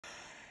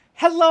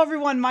Hello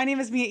everyone, my name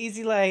is Mia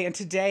EasyLay, and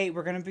today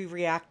we're going to be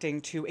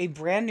reacting to a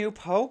brand new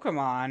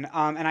Pokemon,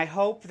 and I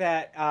hope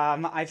that,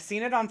 I've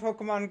seen it on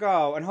Pokemon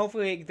Go, and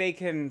hopefully they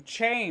can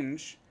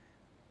change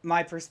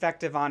my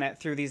perspective on it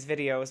through these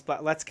videos,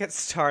 but let's get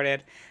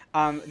started.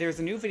 There's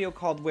a new video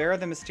called Where Are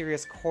the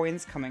Mysterious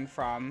Coins Coming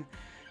From?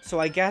 So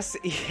I guess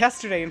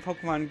yesterday in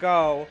Pokemon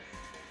Go,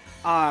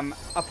 a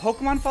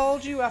Pokemon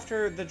followed you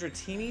after the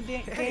Dratini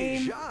game?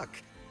 Hey,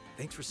 Jacques!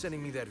 Thanks for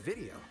sending me that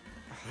video.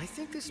 I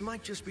think this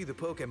might just be the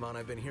Pokemon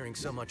I've been hearing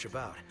so much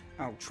about.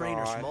 Oh,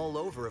 Trainers God. from all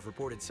over have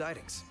reported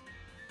sightings.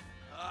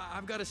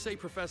 I've got to say,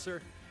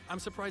 Professor, I'm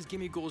surprised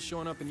Gimmighoul's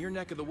showing up in your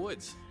neck of the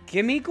woods.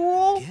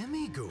 Gimmighoul?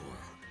 Gimmighoul.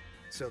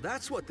 So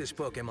that's what this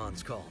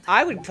Pokemon's called.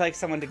 I would like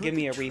someone to Could give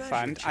me the a treasure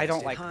refund. I chest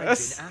don't it like hides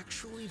this. in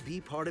actually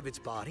be part of its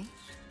body?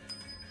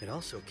 It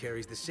also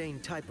carries the same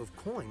type of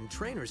coin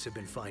trainers have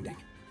been finding.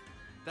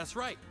 That's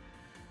right.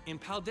 In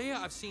Paldea,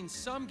 I've seen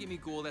some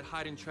Gimmighoul that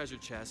hide in treasure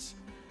chests,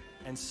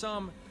 and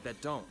some that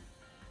don't.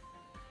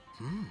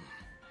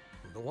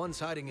 The ones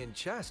hiding in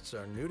chests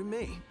are new to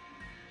me.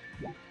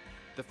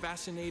 The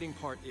fascinating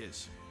part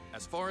is,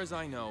 as far as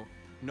I know,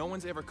 no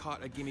one's ever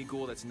caught a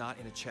Gimmighoul that's not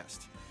in a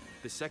chest.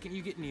 The second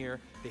you get near,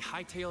 they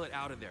hightail it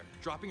out of there,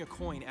 dropping a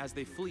coin as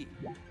they flee.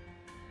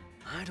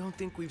 I don't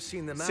think we've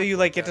seen them. So you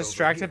like get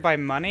distracted by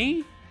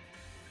money?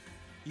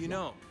 You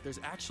know, there's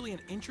actually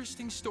an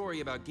interesting story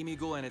about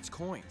Gimmighoul and its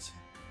coins.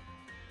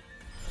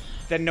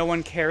 That no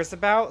one cares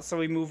about, so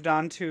we moved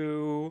on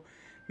to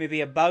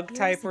maybe a bug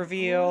type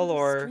reveal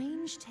or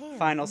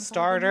final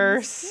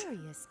starters.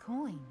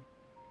 Coin.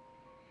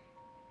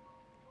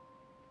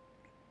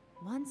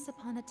 Once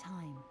upon a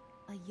time,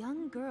 a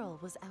young girl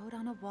was out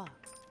on a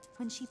walk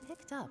when she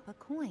picked up a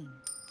coin.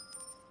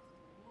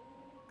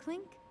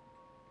 Clink.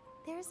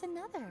 There's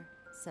another,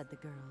 said the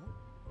girl.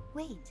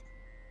 Wait,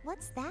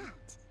 what's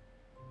that?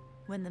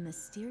 When the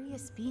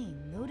mysterious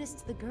being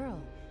noticed the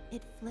girl,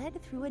 it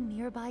fled through a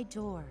nearby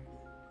door.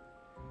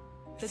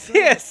 The girl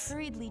Yes.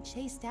 hurriedly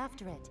chased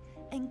after it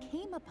and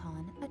came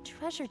upon a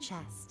treasure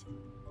chest.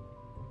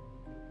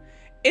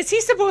 Is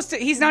he supposed to?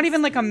 He's not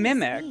even like a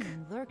mimic.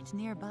 Being lurked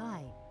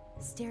nearby,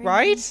 staring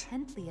Right?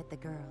 intently at the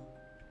girl.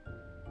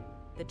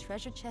 The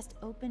treasure chest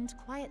opened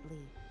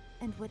quietly,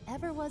 and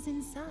whatever was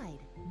inside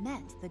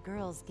met the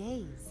girl's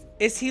gaze.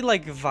 Is he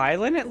like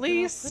violent at The girl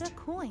least? put a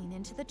coin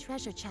into the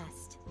treasure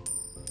chest.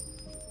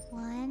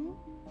 1.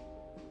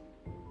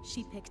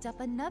 She picked up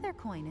another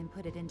coin and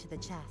put it into the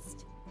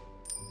chest.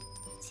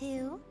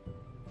 2.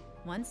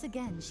 Once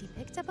again, she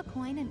picked up a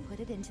coin and put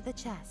it into the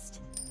chest.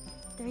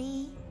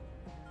 3.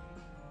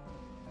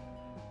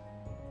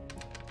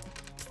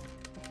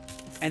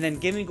 And then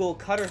Gimmighoul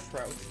cut her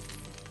throat.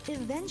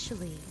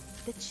 Eventually,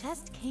 the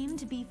chest came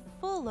to be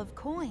full of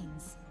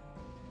coins.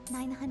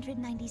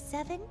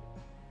 997,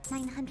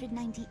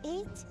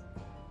 998,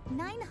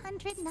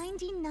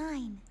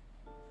 999.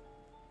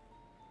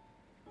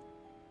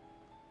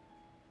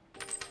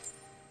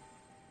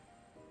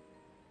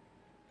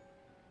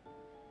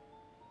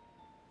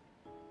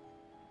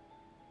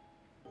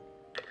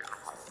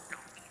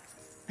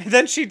 And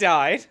then she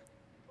died.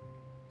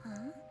 Huh?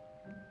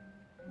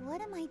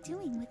 What am I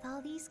doing with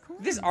all these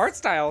coins? This art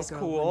style's The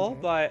girl cool,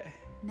 wondered. but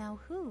Now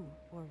who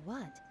or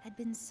what had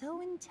been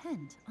so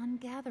intent on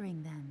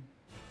gathering them?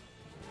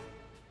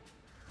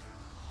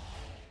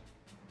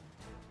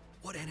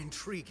 What an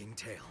intriguing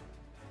tale.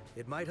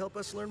 It might help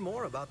us learn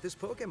more about this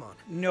Pokemon.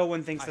 no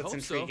one thinks I that's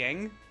hope so.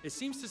 intriguing. It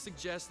seems to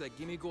suggest that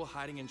Gimmighoul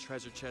hiding in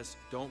treasure chests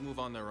don't move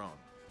on their own.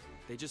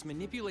 They just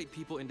manipulate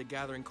people into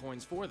gathering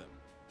coins for them.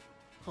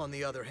 On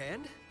the other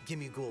hand,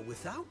 Gimmighoul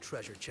without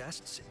treasure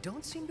chests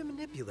don't seem to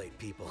manipulate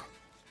people.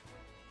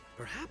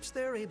 Perhaps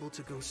they're able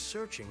to go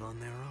searching on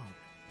their own.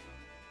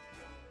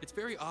 It's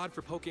very odd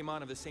for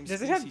Pokemon of the same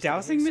Does it species have to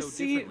dowsing behave so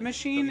differently,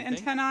 machine don't you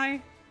think?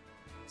 antennae?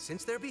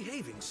 Since they're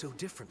behaving so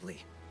differently,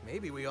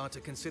 maybe we ought to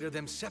consider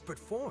them separate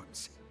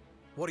forms.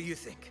 What do you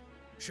think?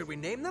 Should we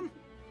name them?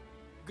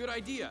 Good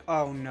idea.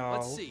 Oh no.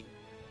 Let's see.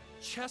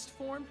 Chest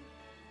form?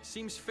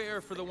 Seems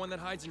fair for the one that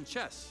hides in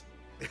chests.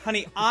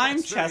 Honey, I'm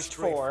That's very chest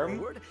form.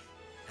 straightforward.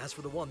 As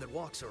for the one that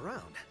walks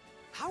around,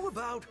 how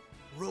about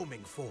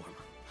roaming form?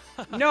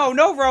 No,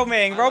 no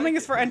roaming. I Roaming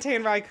like is for it. Entei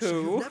and So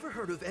you've Raikou. never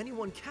heard of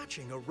anyone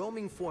catching a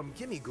roaming form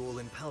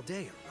Gimmighoul in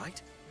Paldea,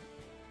 right?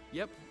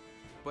 Yep.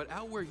 But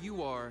out where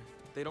you are,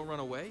 they don't run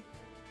away?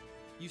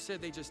 You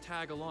said they just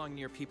tag along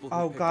near people who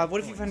Oh pick god, up what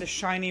if you coins. find a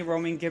shiny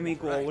roaming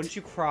Gimmighoul? Right. Wouldn't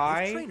you If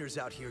cry? trainers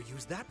out here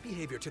use that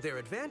behavior to their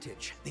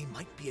advantage, they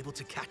might be able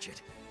to catch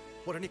it.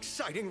 What an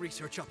exciting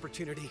research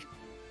opportunity.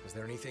 Is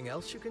there anything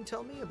else you can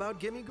tell me about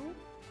Gimmighoul?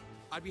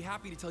 I'd be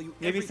happy to tell you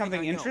Maybe everything something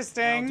I know, and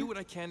interesting? I'll do what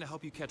I can to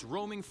help you catch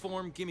roaming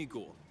form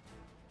Gimmighoul.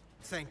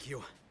 Thank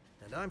you.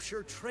 And I'm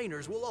sure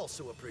trainers will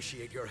also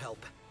appreciate your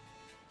help.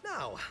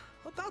 Now,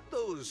 about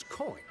those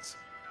coins.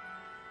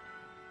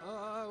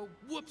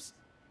 Whoops.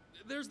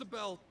 There's the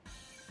bell.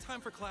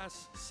 Time for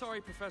class.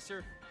 Sorry,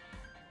 Professor.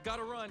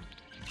 Gotta run.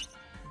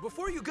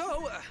 Before you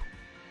go,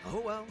 oh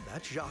well,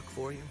 that's Jacques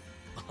for you.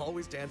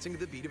 Always dancing to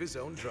the beat of his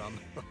own drum.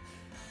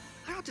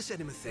 I ought to send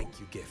him a thank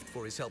you gift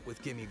for his help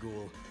with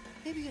Gimmighoul.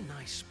 Maybe a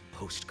nice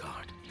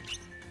postcard.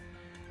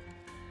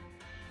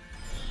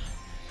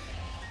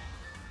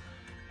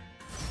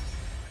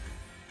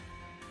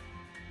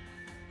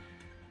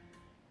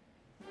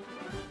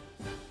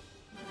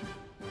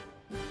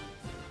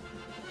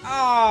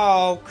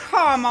 Oh,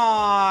 come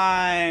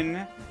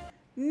on!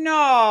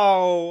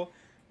 No!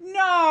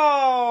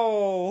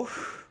 No!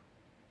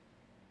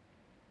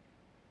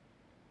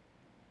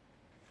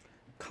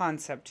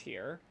 Concept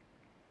here.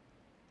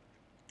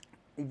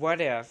 What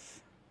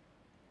if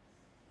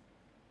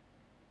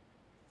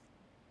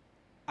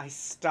I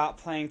stop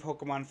playing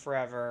Pokemon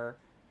forever,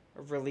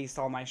 release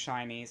all my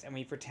shinies, and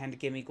we pretend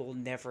Gimmighoul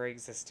never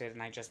existed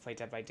and I just play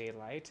Dead by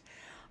Daylight?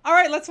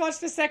 Alright, let's watch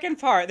the second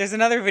part. There's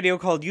another video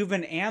called You've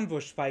Been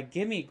Ambushed by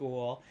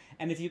Gimmighoul,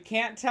 and if you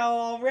can't tell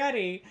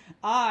already,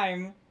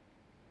 I'm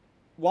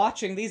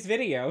watching these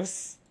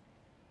videos.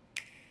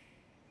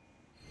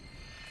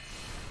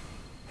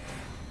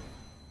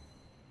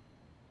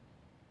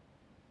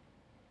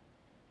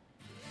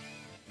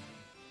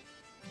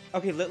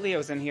 Okay,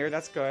 Litleo's in here.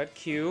 That's good.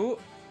 Cute.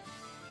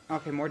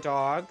 Okay, more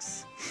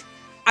dogs.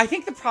 I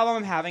think the problem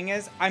I'm having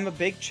is I'm a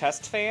big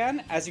chest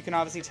fan, as you can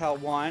obviously tell,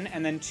 one.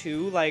 And then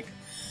two, like,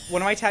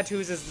 one of my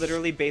tattoos is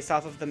literally based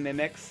off of the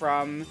Mimic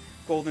from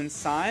Golden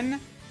Sun.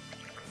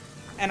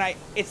 And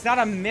it's not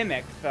a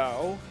Mimic,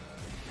 though.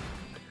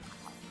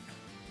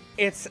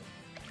 It's...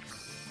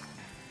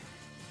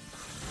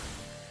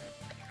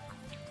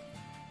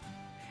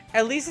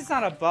 At least it's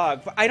not a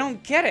bug, but I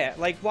don't get it.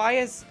 Like, why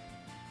is...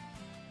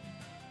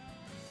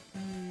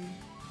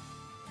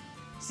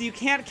 So you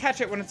can't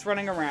catch it when it's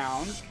running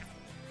around.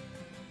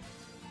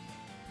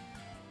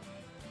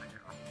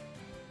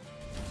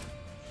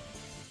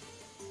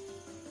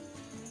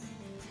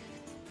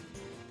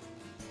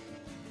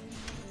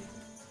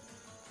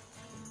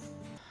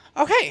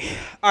 Okay,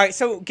 alright,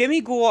 so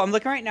Gimmighoul, I'm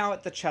looking right now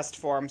at the chest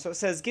form. So it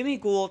says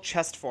Gimmighoul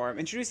chest form.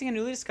 Introducing a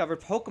newly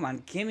discovered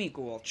Pokemon,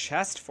 Gimmighoul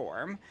chest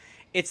form.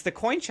 It's the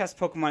coin chest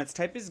Pokemon. Its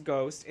type is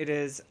Ghost. It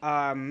is,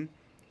 I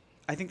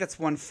think that's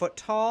 1 foot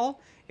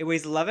tall. It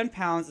weighs 11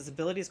 pounds. Its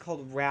ability is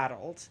called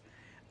Rattled.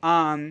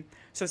 So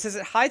it says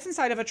it hides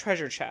inside of a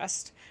treasure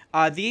chest.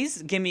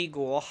 These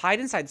Gimmighoul hide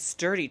inside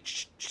sturdy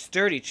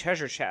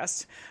treasure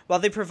chests. While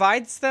they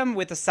provides them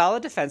with a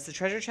solid defense, the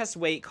treasure chest's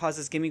weight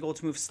causes Gimmighoul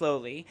to move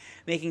slowly,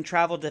 making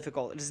travel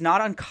difficult. It is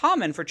not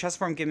uncommon for chest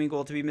form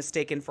Gimmighoul to be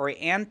mistaken for an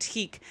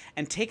antique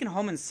and taken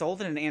home and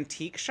sold in an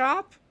antique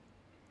shop.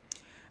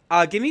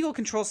 Gimmighoul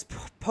controls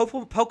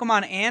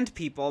Pokemon and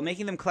people,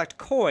 making them collect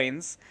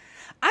coins.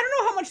 I don't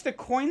know how much the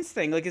coins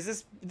thing, like,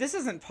 this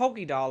isn't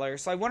Pokédollar,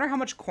 so I wonder how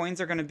much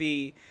coins are going to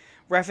be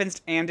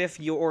referenced and if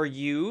you're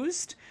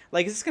used.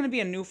 Like, is this going to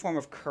be a new form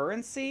of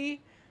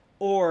currency?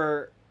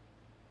 Or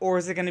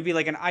is it going to be,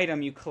 like, an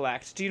item you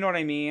collect? Do you know what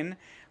I mean?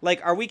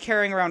 Like, are we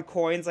carrying around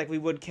coins like we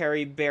would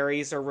carry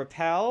berries or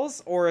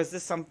repels? Or is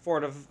this some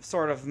sort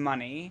of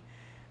money?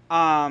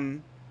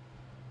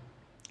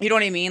 You know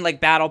what I mean?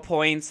 Like, battle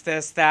points,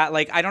 this, that.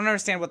 Like, I don't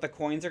understand what the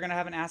coins are going to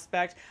have an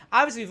aspect.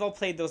 Obviously, we've all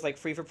played those, like,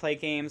 free-for-play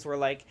games where,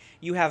 like,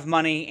 you have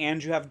money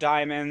and you have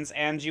diamonds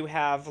and you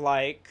have,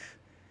 like,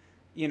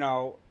 you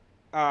know,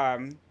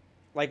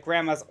 like,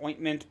 grandma's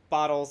ointment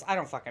bottles. I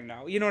don't fucking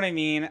know. You know what I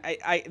mean?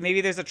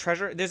 Maybe there's a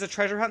treasure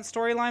hunt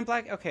storyline,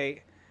 Black?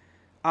 Okay.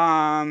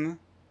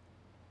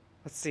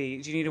 Let's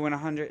see. Do you need to win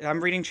 100?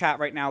 I'm reading chat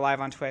right now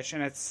live on Twitch,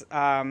 and it's,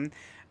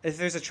 if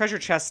there's a treasure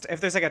chest,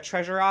 if there's, like, a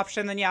treasure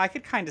option, then yeah, I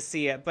could kind of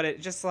see it. But it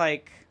just,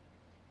 like...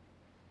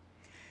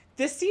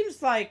 This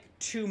seems like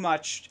too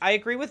much. I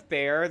agree with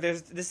Bear.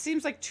 This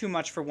seems like too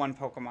much for one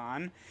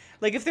Pokemon.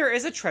 Like, if there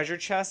is a treasure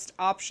chest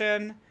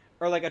option,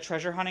 or, like, a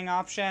treasure hunting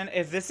option,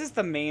 if this is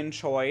the main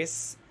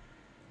choice,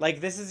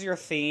 like, this is your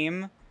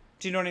theme,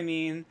 do you know what I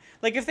mean?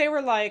 Like, if they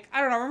were, like, I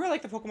don't know, remember,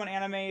 like, the Pokemon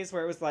animes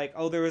where it was, like,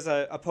 oh, there was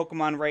a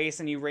Pokemon race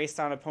and you raced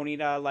on a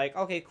Ponyta, like,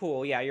 okay,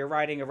 cool, yeah, you're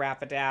riding a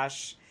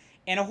Rapidash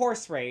in a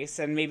horse race,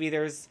 and maybe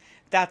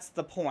that's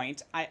the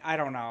point. I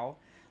don't know.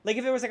 Like,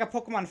 if it was, like, a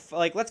Pokemon,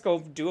 like, let's go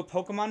do a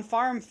Pokemon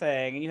farm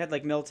thing, and you had,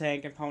 like,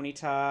 Miltank and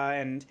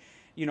Ponyta and,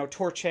 you know,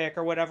 Torchic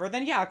or whatever,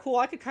 then yeah, cool,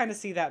 I could kind of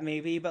see that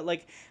maybe, but,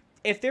 like,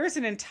 if there's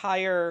an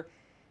entire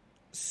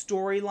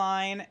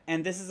storyline,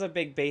 and this is a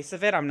big base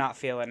of it, I'm not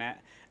feeling it.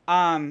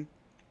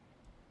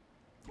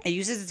 It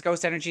uses its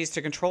ghost energies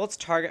to control its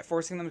target,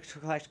 forcing them to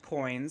collect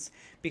coins.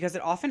 Because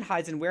it often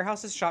hides in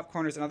warehouses, shop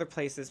corners, and other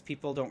places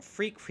people and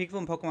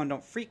Pokemon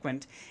don't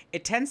frequent,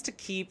 it tends to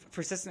keep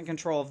persistent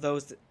control of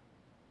those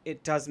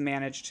it does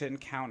manage to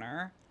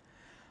encounter.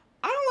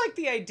 I don't like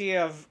the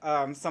idea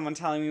of someone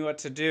telling me what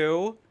to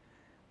do.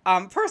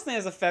 Personally,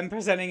 as a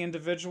femme-presenting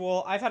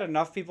individual, I've had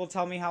enough people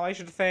tell me how I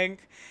should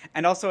think.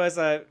 And also as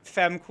a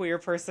femme-queer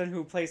person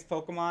who plays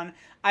Pokemon,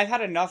 I've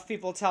had enough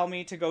people tell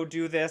me to go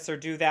do this or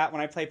do that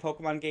when I play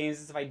Pokemon games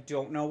as if I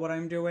don't know what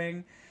I'm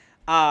doing.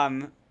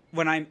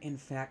 When I'm, in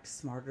fact,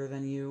 smarter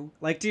than you.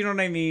 Like, do you know what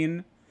I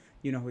mean?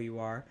 You know who you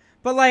are.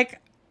 But, like,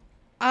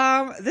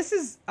 this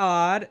is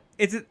odd.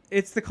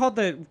 It's called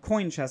the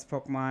coin chest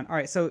Pokemon.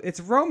 Alright, so its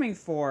roaming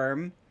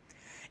form...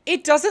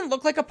 It doesn't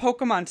look like a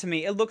Pokemon to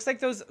me. It looks like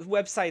those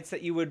websites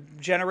that you would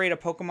generate a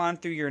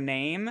Pokemon through your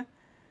name.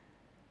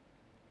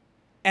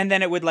 And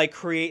then it would, like,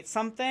 create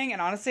something.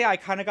 And honestly, I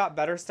kind of got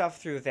better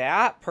stuff through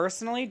that.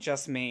 Personally,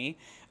 just me.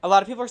 A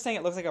lot of people are saying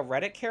it looks like a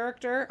Reddit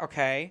character.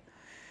 Okay.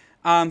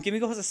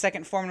 Gimmighoul has a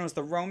second form and was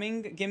the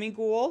roaming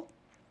Gimmighoul.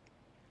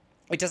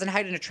 It doesn't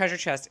hide in a treasure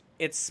chest.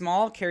 It's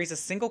small, carries a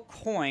single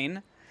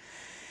coin,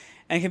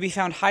 and can be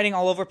found hiding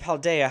all over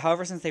Paldea.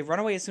 However, since they run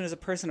away as soon as a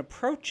person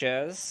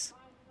approaches...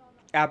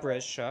 Abra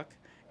is shook.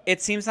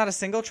 It seems not a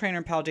single trainer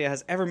in Paldea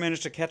has ever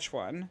managed to catch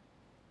one.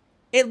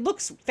 It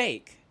looks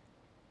fake.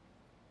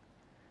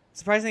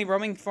 Surprisingly,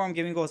 roaming form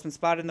Gimmighoul has been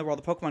spotted in the world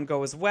of Pokemon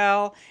Go as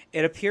well.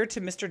 It appeared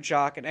to Mr.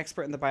 Jock, an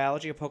expert in the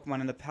biology of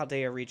Pokemon in the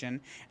Paldea region,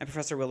 and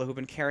Professor Willow, who've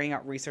been carrying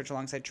out research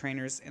alongside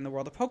trainers in the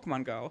world of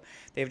Pokemon Go.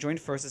 They have joined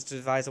forces to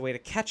devise a way to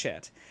catch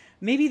it.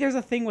 Maybe there's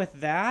a thing with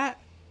that?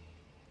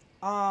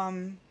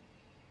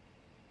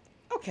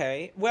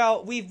 Okay.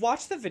 Well, we've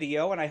watched the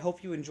video, and I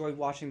hope you enjoyed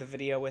watching the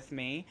video with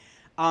me.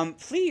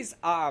 Please,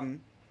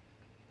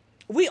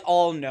 we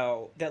all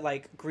know that,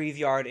 like,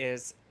 Graveyard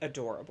is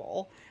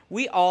adorable.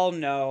 We all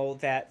know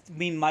that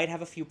we might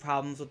have a few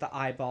problems with the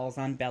eyeballs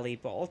on Belly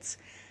Bolt.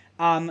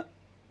 I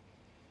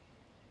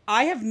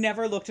have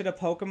never looked at a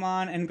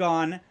Pokemon and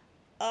gone,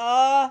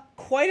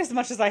 quite as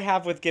much as I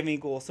have with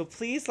Gimmighoul. So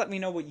please let me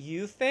know what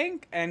you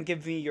think and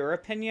give me your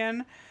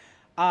opinion.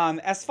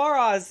 As far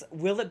as,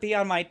 will it be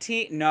on my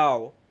team?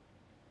 No.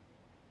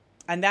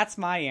 And that's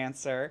my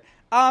answer.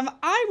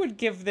 I would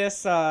give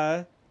this,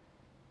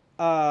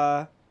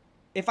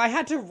 if I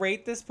had to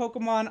rate this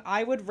Pokemon,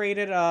 I would rate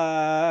it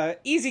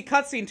easy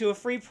cutscene to a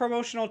free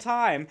promotional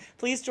time.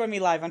 Please join me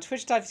live on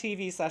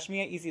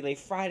twitch.tv/MiaEasyLay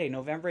Friday,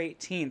 November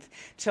 18th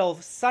till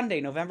Sunday,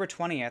 November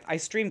 20th. I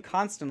stream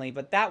constantly,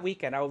 but that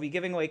weekend I will be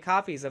giving away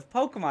copies of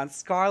Pokemon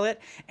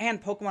Scarlet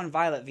and Pokemon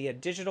Violet via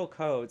digital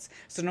codes.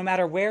 So no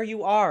matter where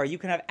you are, you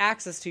can have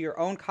access to your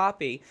own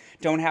copy.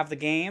 Don't have the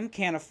game,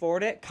 can't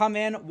afford it, come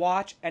in,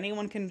 watch,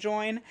 anyone can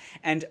join,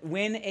 and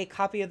win a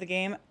copy of the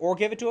game or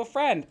give it to a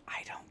friend.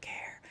 I don't care.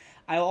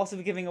 I'll also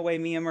be giving away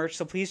Mia merch,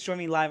 so please join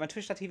me live on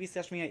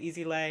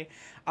twitch.tv/MiaEasyLay.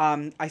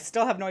 I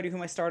still have no idea who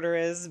my starter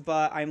is,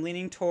 but I'm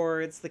leaning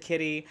towards the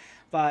kitty.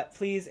 But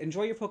please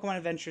enjoy your Pokemon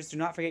adventures. Do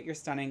not forget your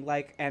stunning.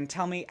 Like, and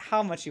tell me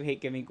how much you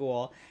hate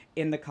Gimmighoul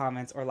in the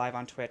comments or live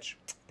on Twitch.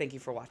 Thank you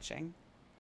for watching.